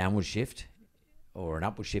in downward shift or an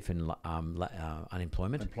upward shift in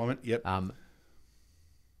unemployment. Yep.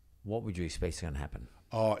 What would you expect is going to happen?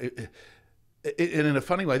 And in a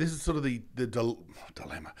funny way, this is sort of the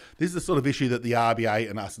dilemma. This is the sort of issue that the RBA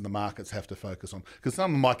and us and the markets have to focus on. Because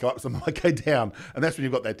some might go up, some might go down. And that's when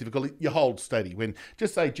you've got that difficulty. You hold steady. When,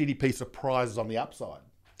 just say GDP surprises on the upside.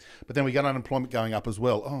 But then we get unemployment going up as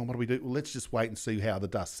well. Oh, what do we do? Well, let's just wait and see how the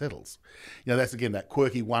dust settles. That's, again, that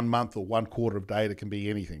quirky 1 month or 1 quarter of data can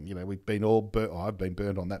be anything. We've been I've been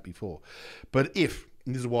burned on that before. But and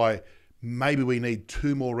this is why maybe we need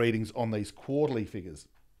 2 more readings on these quarterly figures,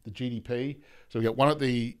 the GDP. So we got one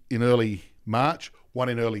in early March, one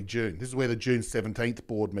in early June. This is where the June 17th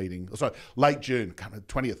board meeting, late June,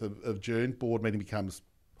 20th of June, board meeting becomes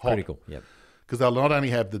hot. Critical, yep. Because they'll not only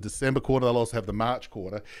have the December quarter, they'll also have the March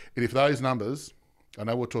quarter. And if those numbers, I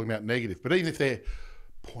know we're talking about negative, but even if they're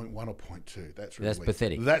 0.1 or 0.2, that's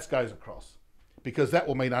pathetic. That goes across. Because that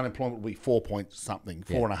will mean unemployment will be 4 point something,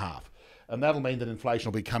 4.5. And that'll mean that inflation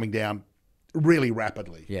will be coming down really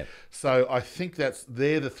rapidly. Yeah. So I think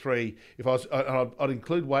they're the three. If I'd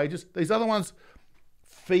include wages. These other ones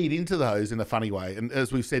feed into those in a funny way. And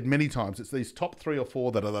as we've said many times, it's these top 3 or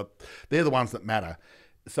 4 that they're the ones that matter.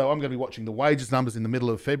 So I'm going to be watching the wages numbers in the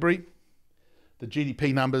middle of February, the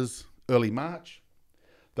GDP numbers early March,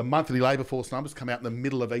 the monthly labour force numbers come out in the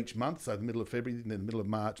middle of each month, so the middle of February, then the middle of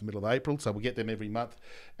March, the middle of April, so we'll get them every month.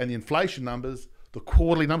 And the inflation numbers, the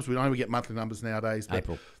quarterly numbers, we only get monthly numbers nowadays, but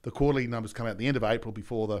April. The quarterly numbers come out at the end of April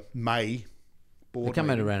before the May board They come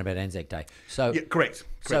out meeting. around about Anzac Day. So Yeah, correct.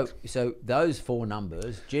 So those 4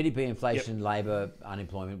 numbers, GDP, inflation, labour,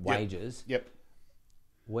 unemployment, wages, Yep.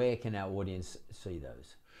 where can our audience see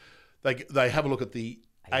those? They have a look at the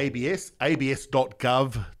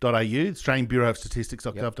abs.gov.au, Australian Bureau of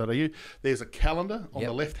Statistics.gov.au. There's a calendar on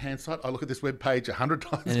the left-hand side. I look at this web page 100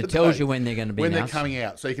 times And a it tells day you when they're going to be when announced. they're coming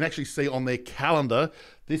out. So you can actually see on their calendar,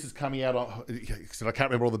 this is coming out on, I can't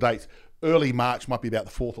remember all the dates. Early March might be about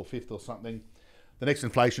the 4th or 5th or something. The next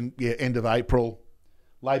inflation, end of April.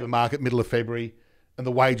 Labour market, middle of February. And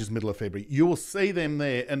the wages, middle of February. You will see them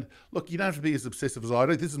there. And look, you don't have to be as obsessive as I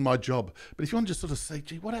do. This is my job. But if you want to just sort of see,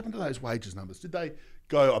 gee, what happened to those wages numbers? Did they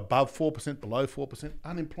go above 4%, below 4%?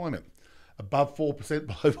 Unemployment, above 4%,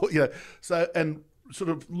 below 4%, So, and sort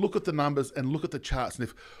of look at the numbers and look at the charts. And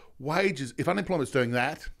if unemployment's doing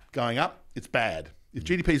that, going up, it's bad. If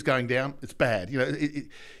GDP is going down, it's bad. You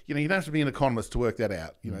don't have to be an economist to work that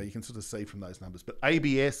out. You can sort of see from those numbers. But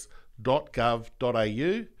abs.gov.au,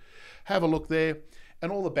 have a look there.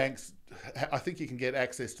 And all the banks, I think you can get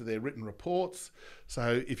access to their written reports.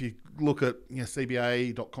 So if you look at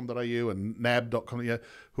cba.com.au and nab.com.au,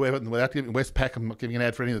 whoever, without giving Westpac, I'm not giving an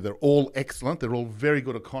ad for any of them, they're all excellent. They're all very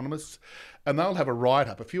good economists. And they'll have a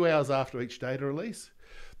write-up a few hours after each data release.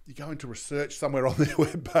 You go into research somewhere on their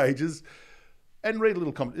web pages and read a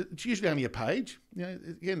little comment. It's usually only a page.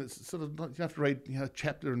 Again, it's sort of, you don't have to read a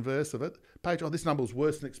chapter and verse of it. Page, this number was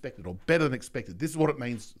worse than expected or better than expected. This is what it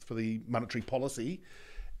means for the monetary policy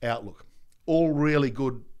outlook. All really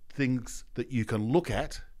good things that you can look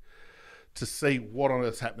at to see what on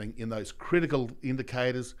earth's happening in those critical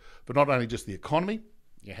indicators for not only just the economy,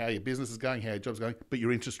 how your business is going, how your job's going, but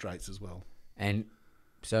your interest rates as well. And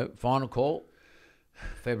so, final call,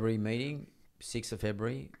 February meeting, 6th of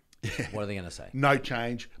February. What are they going to say? No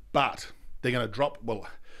change, but they're going to drop. Well,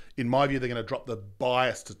 In my view, they're going to drop the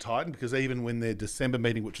bias to tighten, because even when their December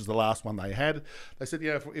meeting, which was the last one they had, they said,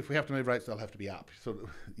 if we have to move rates, they'll have to be up. So,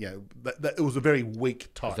 it was a very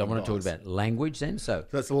weak tightening. So I want to talk about language then. So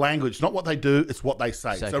that's language, not what they do, it's what they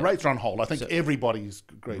say. So rates are on hold. I think everybody's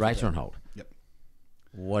agrees. Rates are on hold. Yep.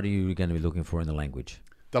 What are you going to be looking for in the language?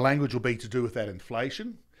 The language will be to do with that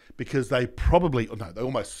inflation, because they they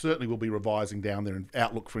almost certainly will be revising down their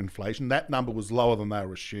outlook for inflation. That number was lower than they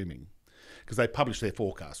were assuming, because they published their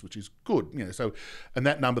forecast, which is good. So, and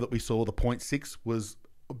that number that we saw, the 0.6, was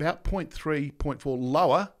about 0.3, 0.4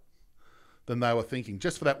 lower than they were thinking,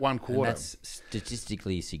 just for that one quarter. And that's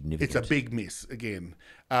statistically significant. It's a big miss again.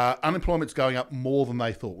 Unemployment's going up more than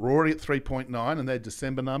they thought. We're already at 3.9 and they're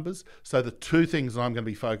December numbers. So the two things I'm going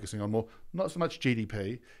to be focusing on more, not so much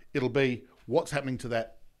GDP, it'll be what's happening to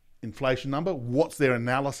that inflation number. What's their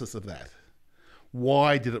analysis of that?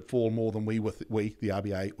 Why did it fall more than we, the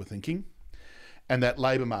RBA, were thinking? And that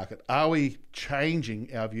labour market, are we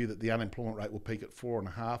changing our view that the unemployment rate will peak at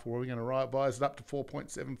 4.5, or are we going to revise it up to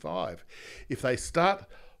 4.75? If they start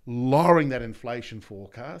lowering that inflation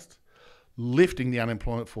forecast, lifting the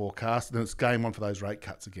unemployment forecast, then it's game on for those rate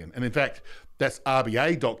cuts again. And in fact, that's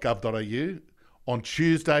rba.gov.au on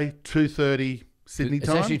Tuesday, 2:30 Sydney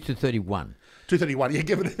time. It's actually 2:31. 2:31, yeah,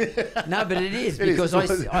 give it. No, but it is, because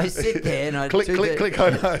I sit there and I click, I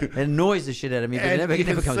know. It annoys the shit out of me. But And you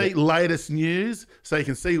never can comes see out. latest news, so you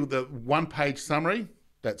can see the one-page summary.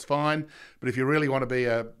 That's fine, but if you really want to be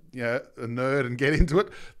a nerd and get into it,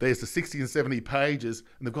 there's the 60 and 70 pages,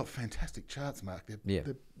 and they've got fantastic charts, Mark. They're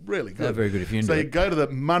really good. They're very good. If you're into so you it. go to the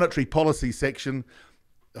monetary policy section.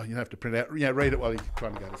 Oh, you don't have to print out. Read it while you're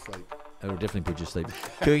trying to go to sleep. It'll definitely put you to sleep.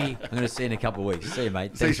 Kouky, I'm going to see you in a couple of weeks. See you,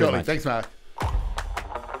 mate. See you Thanks very shortly. much. Thanks, Mark.